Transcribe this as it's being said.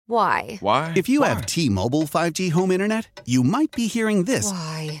Why? Why? If you have T-Mobile 5G home internet, you might be hearing this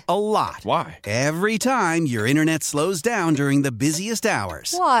Why? a lot. Why? Every time your internet slows down during the busiest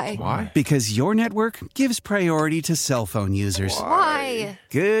hours. Why? Why? Because your network gives priority to cell phone users. Why?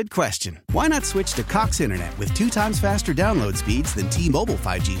 Good question. Why not switch to Cox Internet with 2 times faster download speeds than T-Mobile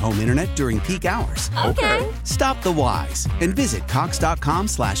 5G home internet during peak hours? Okay. Stop the whys and visit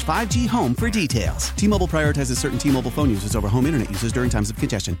cox.com/5G home for details. T-Mobile prioritizes certain T-Mobile phone users over home internet users during times of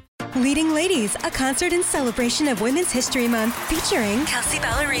congestion. Leading Ladies, a concert in celebration of Women's History Month featuring Kelsea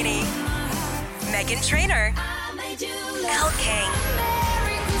Ballerini, Meghan Trainor, Elle King,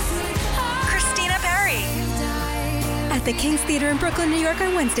 Christina Perri. At the King's Theater in Brooklyn, New York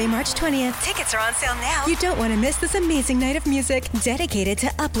on Wednesday, March 20th. Tickets are on sale now. You don't want to miss this amazing night of music dedicated to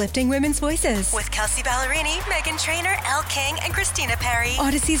uplifting women's voices. With Kelsea Ballerini, Meghan Trainor, Elle King, and Christina Perri.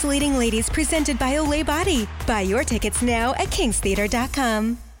 Odyssey's Leading Ladies presented by Olay Body. Buy your tickets now at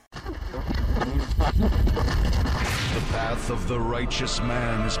kingstheater.com. The path of the righteous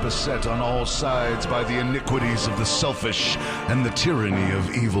man is beset on all sides by the iniquities of the selfish and the tyranny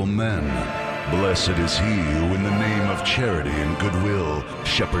of evil men. Blessed is he who in the name of charity and goodwill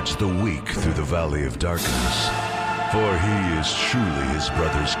shepherds the weak through the valley of darkness. For he is truly his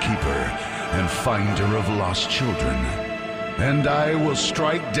brother's keeper and finder of lost children. And I will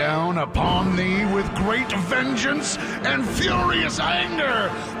strike down upon thee with great vengeance and furious anger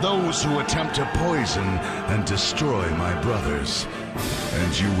those who attempt to poison and destroy my brothers.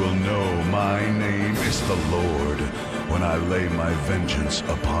 And you will know my name is the Lord when I lay my vengeance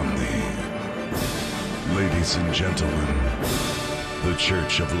upon thee. Ladies and gentlemen, the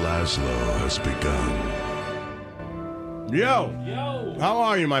Church of Laszlo has begun. Yo! How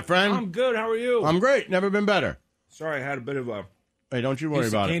are you, my friend? I'm good. How are you? I'm great. Never been better. Sorry, I had a bit of a Hey, don't you worry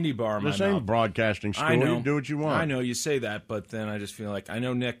about it. candy bar in This my ain't mouth. broadcasting school. I know. You do what you want. I know you say that, but then I just feel like I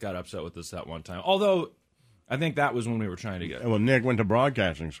know Nick got upset with us that one time. Although I think that was when we were trying to get. Well, Nick went to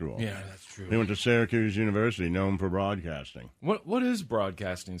broadcasting school. Yeah, that's true. He went to Syracuse University, known for broadcasting. What is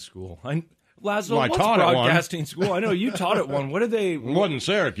broadcasting school? Laszlo, Well, I what's taught at one. broadcasting school? I know you taught at one. What did they? It wasn't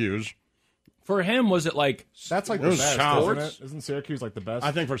Syracuse. For him, was it like That's like It the was best, sports. isn't it? Isn't Syracuse like the best?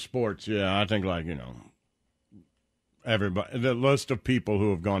 I think for sports, yeah. I think, like, everybody. The list of people who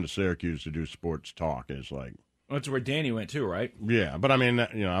have gone to Syracuse to do sports talk is like, that's where Danny went too, right? yeah. But I mean,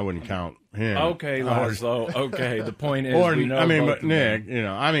 I wouldn't count him. Okay, Laszlo. Okay, the point is, Or we know I mean, both but of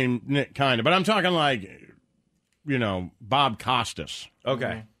them. Nick, Nick kind of. But I'm talking like, Bob Costas.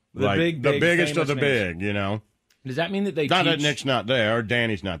 Okay, Like, the biggest of the famous names. big. Does that mean that they Not teach? that Nick's not there, or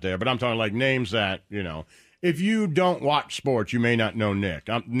Danny's not there, but I'm talking like names that, if you don't watch sports, you may not know Nick.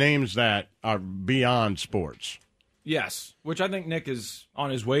 Names that are beyond sports. Yes, which I think Nick is on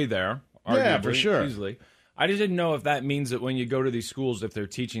his way there. Yeah, arguably, for sure. Easily. I just didn't know if that means that when you go to these schools, if they're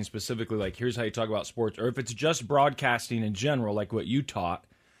teaching specifically, like, here's how you talk about sports, or if it's just broadcasting in general, like what you taught.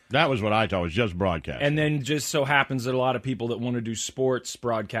 That was what I taught, was just broadcasting. And then just so happens that a lot of people that want to do sports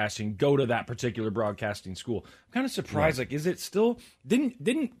broadcasting go to that particular broadcasting school. I'm kind of surprised. Like, is it still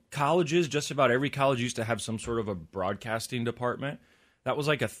didn't colleges, just about every college used to have some sort of a broadcasting department? That was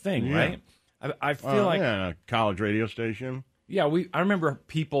like a thing, Yeah. right? I feel like a college radio station. yeah, I remember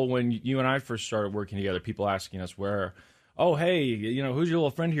people when you and I first started working together, people asking us hey, who's your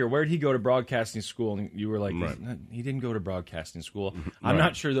little friend here? Where'd he go to broadcasting school? And you were like, Right. he didn't go to broadcasting school. I'm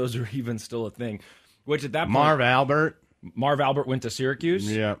not sure those are even still a thing. Which at that point, Marv Albert. went to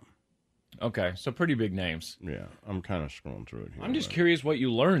Syracuse? Yeah. Okay, so pretty big names. Yeah. I'm kind of scrolling through it here. I'm just curious what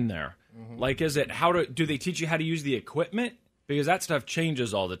you learned there. Like, is it do they teach you how to use the equipment? Because that stuff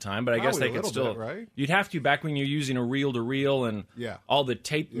changes all the time, but I guess Probably they a could little still. bit, right? You'd have to back when you're using a reel-to-reel and Yeah. all the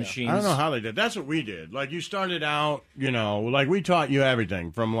tape machines. I don't know how they did. That's what we did. Like, you started out, like we taught you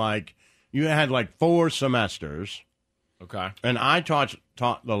everything from like, you had like 4 semesters, Okay. and I taught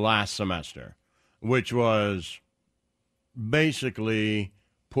the last semester, which was basically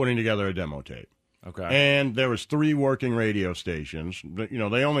putting together a demo tape. Okay. And there was 3 working radio stations.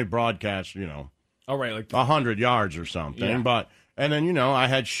 They only broadcast, All right, like 100 yards or something. Yeah. And then, I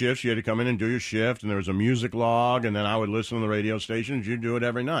had shifts. You had to come in and do your shift, and there was a music log, and then I would listen to the radio stations. You'd do it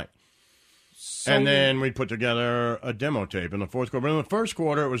every night. And then we put together a demo tape in the fourth quarter. But in the first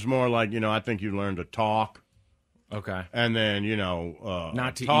quarter, it was more like, I think you learned to talk. Okay. And then,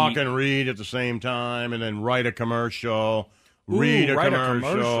 Not to talk eat. and read at the same time, and then write a commercial, read a write a commercial,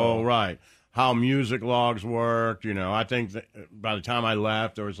 commercial. right. How music logs worked, I think that by the time I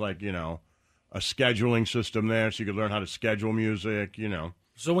left, there was like, a scheduling system there so you could learn how to schedule music,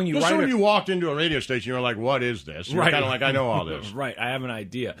 So when you Just write so when a- you walked into a radio station, you were like, what is this? You're Right. kind of like, I know all this. Right, I have an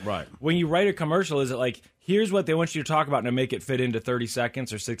idea. Right. When you write a commercial, is it like, here's what they want you to talk about and make it fit into 30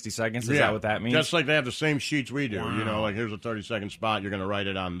 seconds or 60 seconds? Is that what that means? Just like they have the same sheets we do. You know, like here's a 30-second spot. You're going to write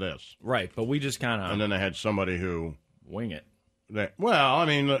it on this. Right, but we just kind And of then they had somebody who... wing it. Well, I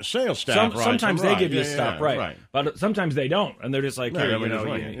mean, the sales staff. Sometimes they right. give you Yeah, stuff, yeah, right. But sometimes they don't, and they're just like, Yeah, here, then we just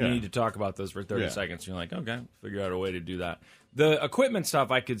wing you it, yeah. need to talk about this for 30 Yeah. seconds. You're like, okay, figure out a way to do that. The equipment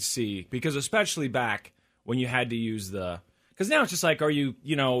stuff I could see, because especially back when you had to use because now it's just like, do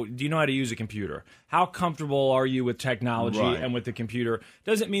you know how to use a computer? How comfortable are you with technology Right. and with the computer?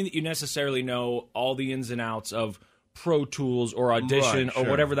 Doesn't mean that you necessarily know all the ins and outs of Pro Tools or Audition Right, or sure.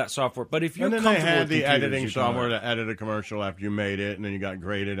 whatever that software. But if you're And then they comfortable had with the computers, editing you can software learn. to edit a commercial after you made it, and then you got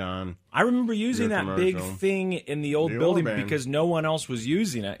graded on. I remember using Your that big commercial. thing in the old The building Orban. because no one else was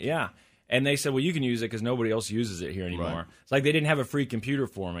using it. Yeah. And they said, well, you can use it because nobody else uses it here anymore. Right. It's like they didn't have a free computer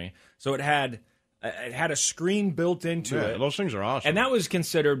for me. So it had a screen built into Yeah, it. those things are awesome. And that was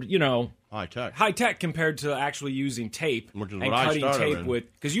considered, high tech. high tech compared to actually using tape Which is and what I cutting started tape with.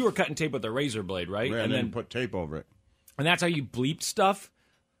 with, because you were cutting tape with a razor blade, right? Yeah, and then put tape over it. and that's how you bleeped stuff.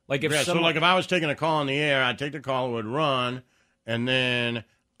 Like if Yeah, so someone, like if I was taking a call on the air, I'd take the call, it would run, and then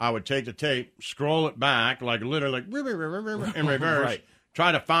I would take the tape, scroll it back, like literally like in reverse, Right.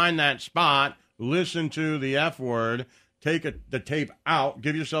 try to find that spot, listen to the F word, take the tape out,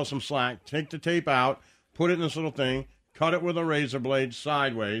 give yourself some slack, take the tape out, put it in this little thing, cut it with a razor blade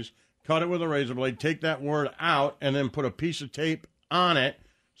sideways, cut it with a razor blade, take that word out, and then put a piece of tape on it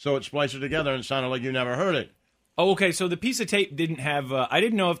so it splices together and it sounded like you never heard it. oh, okay, so the piece of tape didn't have, I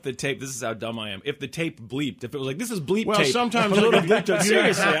didn't know if the tape, this is how dumb I am, if the tape bleeped, if it was like, this is bleep Well, tape. sometimes If it like, bleeped it,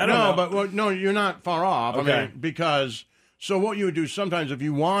 seriously, I don't know. But no, you're not far off. Okay. I mean, because so what you would do sometimes if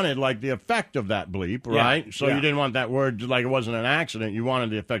you wanted like the effect of that bleep, Yeah, right? So yeah. you didn't want that word like it wasn't an accident. You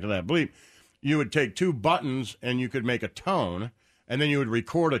wanted the effect of that bleep. You would take two buttons and you could make a tone, and then you would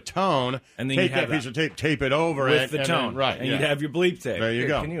record a tone, And then take you'd have that piece that. of tape, tape it over with it, the and tone, then, right? And yeah. you'd have your bleep tape. There you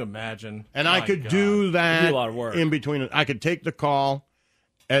go. Can you imagine? And I My could God. do that It'd be a lot of work. in between. I could take the call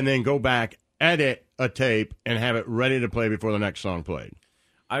and then go back, edit a tape, and have it ready to play before the next song played.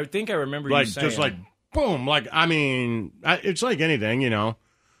 I think I remember Like, you saying, just like, boom. Like, I mean, it's like anything, you know.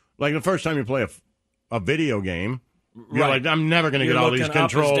 Like the first time you play a video game, you're Right. like, I'm never going to You're get all these looking up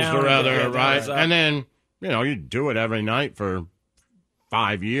is controls down, together, yeah, down right? is up. And then, you know, you do it every night for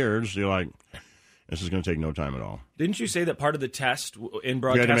 5 years. You're like, this is going to take no time at all. didn't you say that part of the test in You had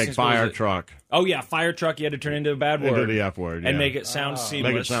broadcasting to make school was fire that- truck Oh, yeah, fire truck you had to turn into a bad word. into the F word, And yeah. make it sound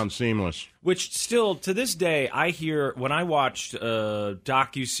seamless. Make it sound seamless. Which still, to this day, I hear, when I watched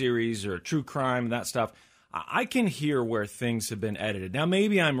docu-series or true crime and that stuff, I can hear where things have been edited. Now,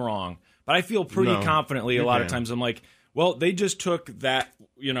 maybe I'm wrong, but I feel pretty No, confidently a you lot of can. times. I'm like, well, they just took that,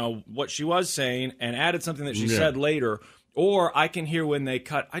 what she was saying and added something that she Yeah. said later. Or I can hear when they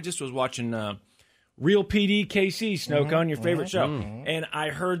cut. I just was watching Real PD KC, Snowcone, your favorite show. And I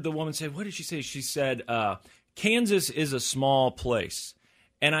heard the woman say, what did she say? She said, Kansas is a small place.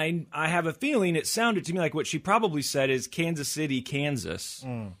 And I have a feeling it sounded to me like what she probably said is Kansas City, Kansas is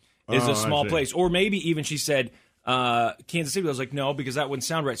Oh, a I small see. place. Or maybe even she said Kansas City. I was like, no, because that wouldn't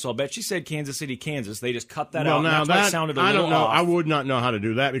sound right. So I'll bet she said Kansas City, Kansas. They just cut that out. And that's why it sounded a I little don't know. off. I would not know how to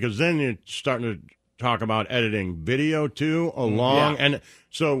do that because then you're starting to talk about editing video too along. Yeah. And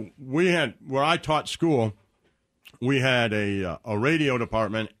so we had where I taught school, we had a radio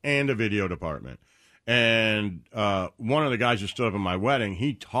department and a video department. And one of the guys who stood up at my wedding,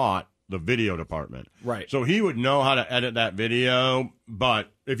 he taught the video department. Right. So he would know how to edit that video. But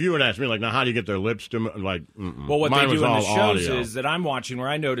if you would ask me, like, now, how do you get their lips to, like, Well, what mine they was do in the all shows audio. is that I'm watching, where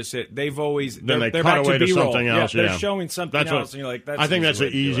I notice it, they've always Then they're they back cut away to B-roll. something else. Yeah, Yeah, they're showing something That's else, what- and you're like, that's I think the that's the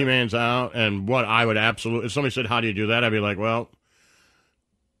way to do easy it. man's out. And what I would absolutely, if somebody said, "How do you do that?" I'd be like, "Well,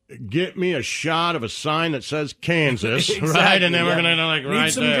 get me a shot of a sign that says Kansas, right?" Exactly, And then we're yeah. gonna like Need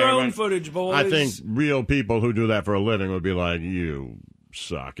right some there. drone But footage, boys. I think real people who do that for a living would be like, "You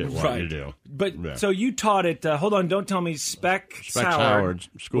suck at what you do." But Yeah. so you taught it. Hold on, don't tell me Specs Howard,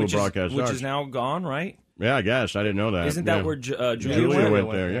 School of which Broadcast which Arts. is now gone, right? Yeah, I guess I didn't know that. Isn't that Yeah. where Julia Julia went?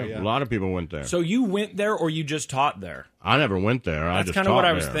 went there? Yeah, a lot of people went there. So you went there, or you just taught there? I never went there. I That's just kind of what taught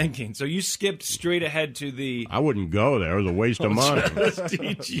I was there. thinking. So you skipped straight ahead to the. I wouldn't go there. It was a waste of money.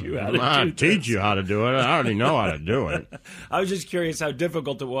 teach you how to I'll do teach you how to do it. I already know how to do it. I was just curious how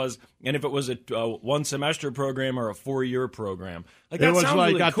difficult it was, and if it was a one semester program or a 4-year program. Like that It was sounds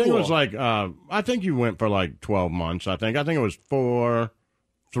like really I cool. think it was like I think you went for like 12 months. I think it was 4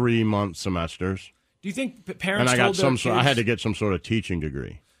 3-month semesters, Do you think and parents I got told their some. kids, I had to get some sort of teaching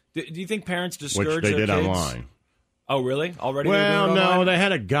degree, Do you think parents which discourage they their did kids? online. Oh, really? Already? Well, no, they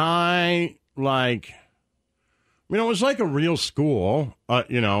had a guy like, it was like a real school,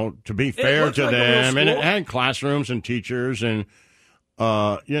 to be fair to them. And it had classrooms and teachers and,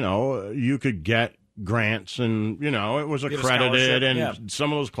 you could get grants and, it was accredited and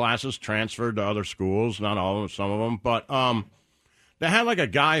some of those classes transferred to other schools, not all of them, some of them. But they had like a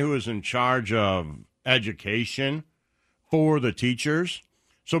guy who was in charge of education for the teachers.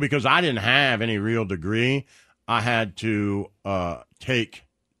 So because I didn't have any real degree, I had to take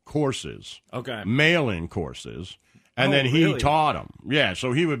courses, mail-in courses, and then he taught them. Yeah,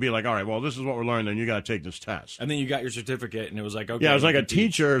 so he would be like, all right, well, this is what we're learning, then you got to take this test. And then you got your certificate, and it was like, okay. Yeah, it was like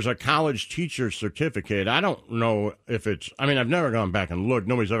a college teacher certificate. I don't know if I've never gone back and looked.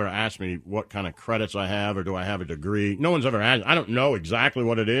 Nobody's ever asked me what kind of credits I have or do I have a degree. No one's ever asked. I don't know exactly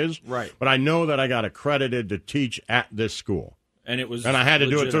what it is. Right. But I know that I got accredited to teach at this school. And I had to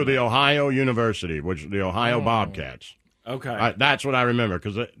do it through the Ohio University, which the Ohio Bobcats. Okay. That's what I remember,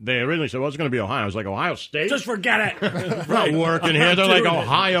 because they originally said, well, it's going to be Ohio. I was like, Ohio State? Just forget it. Not working here. They're like,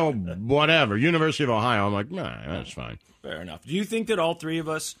 Ohio, whatever, University of Ohio. I'm like, nah, that's fine. Fair enough. Do you think that all three of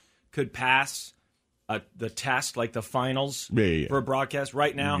us could pass the test, like the finals for a broadcast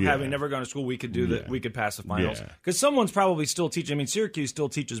right now? Having never gone to school, we could do that. We could pass the finals because someone's probably still teaching. I mean, Syracuse still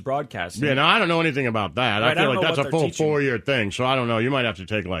teaches broadcasting. Yeah, no, I don't know anything about that. Right, I feel like that's a full 4-year thing. So I don't know. You might have to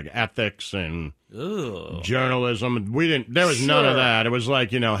take like ethics and journalism. There was none of that. It was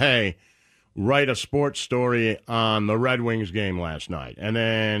like, hey, write a sports story on the Red Wings game last night, and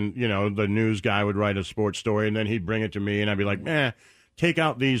then the news guy would write a sports story, and then he'd bring it to me, and I'd be like, take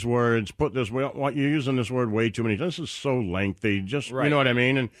out these words, put this, what you're using this word way too many times. This is so lengthy. Just, you know what I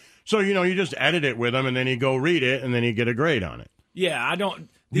mean? And so, you just edit it with him, and then he'd go read it, and then he'd get a grade on it. Yeah, I don't.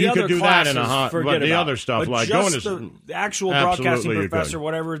 You could do that in the other stuff, but like just going to the actual broadcasting professor,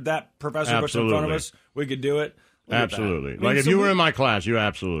 whatever that professor puts in front of us, we could do it. Absolutely. Like if you were in my class, you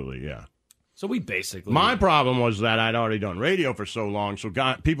absolutely, yeah. So we basically. My problem was that I'd already done radio for so long, so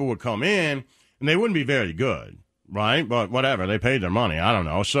people would come in, and they wouldn't be very good. Right? But whatever. They paid their money. I don't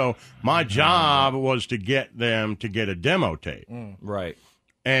know. So my job was to get them to get a demo tape. Right.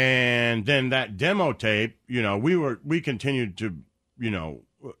 And then that demo tape, we continued to,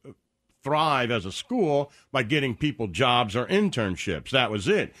 thrive as a school by getting people jobs or internships. That was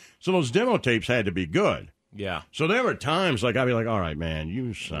it. So those demo tapes had to be good. Yeah. So there were times like I'd be like, all right, man,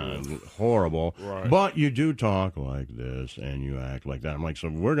 you sound horrible, but you do talk like this and you act like that. I'm like, so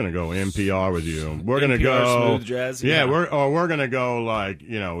we're going to go NPR with you. We're going to go smooth jazz. Yeah, we're going to go like,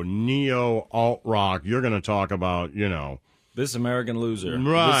 neo alt rock. You're going to talk about, This American Loser.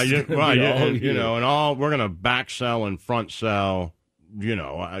 Right, and all we're going to back sell and front sell,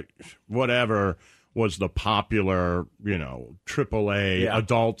 whatever was the popular, AAA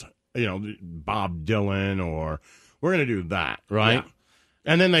adult, Bob Dylan, or we're going to do that, right? Yeah.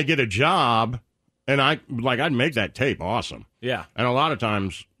 And then they get a job, and I'd make that tape awesome. Yeah. And a lot of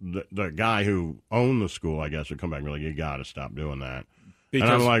times the guy who owned the school, I guess, would come back and be like, you got to stop doing that. And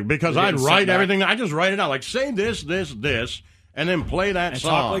I'm like, because I'd write everything. I just write it out. Like, say this, and then play that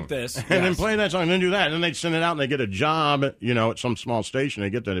song. Talk like this. And then play that song, and then do that. And then they'd send it out, and they get a job, at some small station. They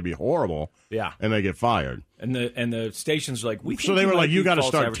get there to be horrible. Yeah. And they get fired. And the station's like, we think so they were like, you got to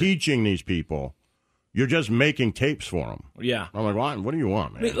start teaching these people. You're just making tapes for them. Yeah. I'm like, what do you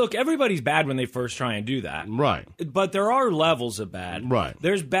want, man? I mean, look, everybody's bad when they first try and do that. Right. But there are levels of bad. Right.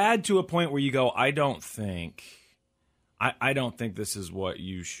 There's bad to a point where you go, I don't think this is what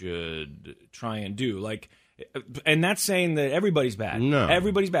you should try and do. Like, and that's saying that everybody's bad. No.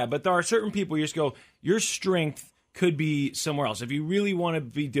 Everybody's bad. But there are certain people you just go, your strength could be somewhere else. If you really want to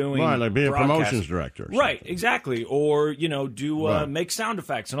be doing like be a promotions director. Right, exactly. Or, make sound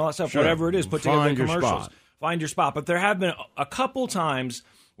effects and all that stuff, whatever it is, put together commercials. Find your spot. But there have been a couple times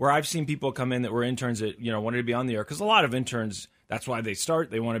where I've seen people come in that were interns that, wanted to be on the air. Because a lot of interns, that's why they start.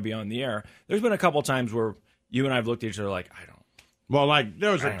 They want to be on the air. There's been a couple times where you and I have looked at each other like, I don't. Well, like,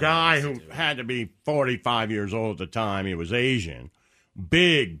 there was a guy who had to be 45 years old at the time. He was Asian.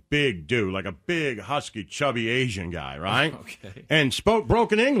 Big dude, like a big, husky, chubby Asian guy, right? Okay. And spoke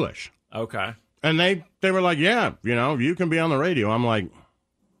broken English. Okay. And they were like, yeah, you can be on the radio. I'm like...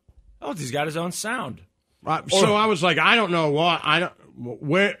 Oh, he's got his own sound. So I was like, I don't know what... I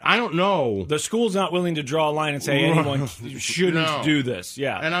don't know. The school's not willing to draw a line and say anyone shouldn't do this.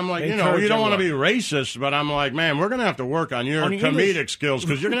 Yeah. And I'm like, you don't want to be racist, but I'm like, man, we're going to have to work on your comedic skills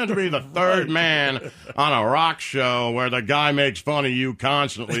because you're going to have to be the third man on a rock show where the guy makes fun of you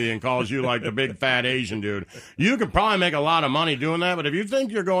constantly and calls you like the big fat Asian dude. You could probably make a lot of money doing that, but if you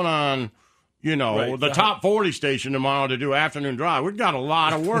think you're going on, the top 40 station tomorrow to do afternoon drive, we've got a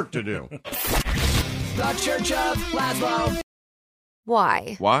lot of work to do. The Church of Laszlo.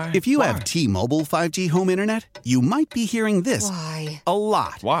 Why? Why? If you have T-Mobile 5G home internet, you might be hearing this Why? a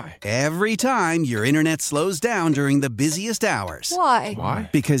lot. Why? Every time your internet slows down during the busiest hours. Why? Why?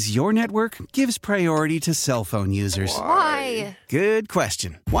 Because your network gives priority to cell phone users. Why? Good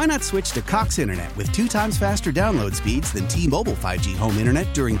question. Why not switch to Cox Internet with 2 times faster download speeds than T-Mobile 5G home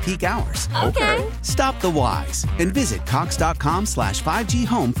internet during peak hours? Okay. Stop the whys and visit cox.com/5G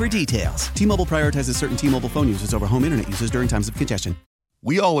home for details. T-Mobile prioritizes certain T-Mobile phone users over home internet users during times of congestion.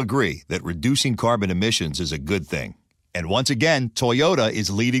 We all agree that reducing carbon emissions is a good thing. And once again, Toyota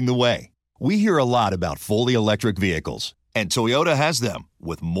is leading the way. We hear a lot about fully electric vehicles, and Toyota has them,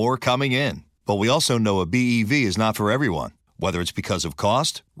 with more coming in. But we also know a BEV is not for everyone, whether it's because of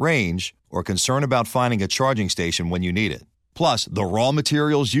cost, range, or concern about finding a charging station when you need it. Plus, the raw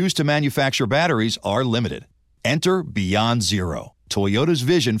materials used to manufacture batteries are limited. Enter Beyond Zero, Toyota's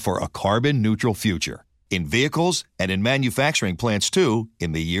vision for a carbon-neutral future. In vehicles and in manufacturing plants, too,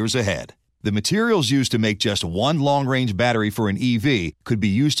 in the years ahead. The materials used to make just one long-range battery for an EV could be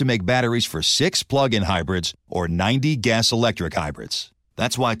used to make batteries for 6 plug-in hybrids or 90 gas-electric hybrids.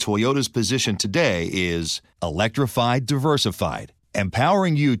 That's why Toyota's position today is electrified, diversified,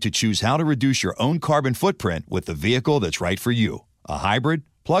 empowering you to choose how to reduce your own carbon footprint with the vehicle that's right for you, a hybrid,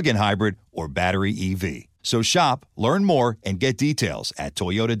 plug-in hybrid, or battery EV. So shop, learn more, and get details at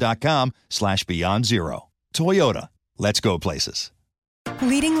toyota.com/beyond zero. Toyota, let's go places.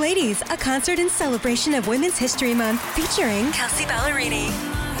 Leading Ladies, a concert in celebration of Women's History Month featuring Kelsey Ballerini,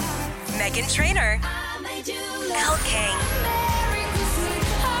 Meghan Trainor, Elle King,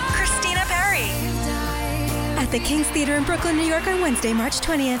 Christina Perri. At the King's Theater in Brooklyn, New York on Wednesday, March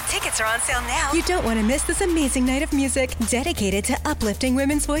 20th. Tickets are on sale now. You don't want to miss this amazing night of music dedicated to uplifting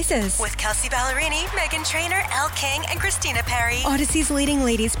women's voices. With Kelsey Ballerini, Meghan Trainor, Elle King, and Christina Perri. Odyssey's Leading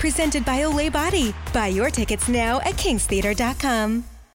Ladies presented by Olay Body. Buy your tickets now at kingstheater.com.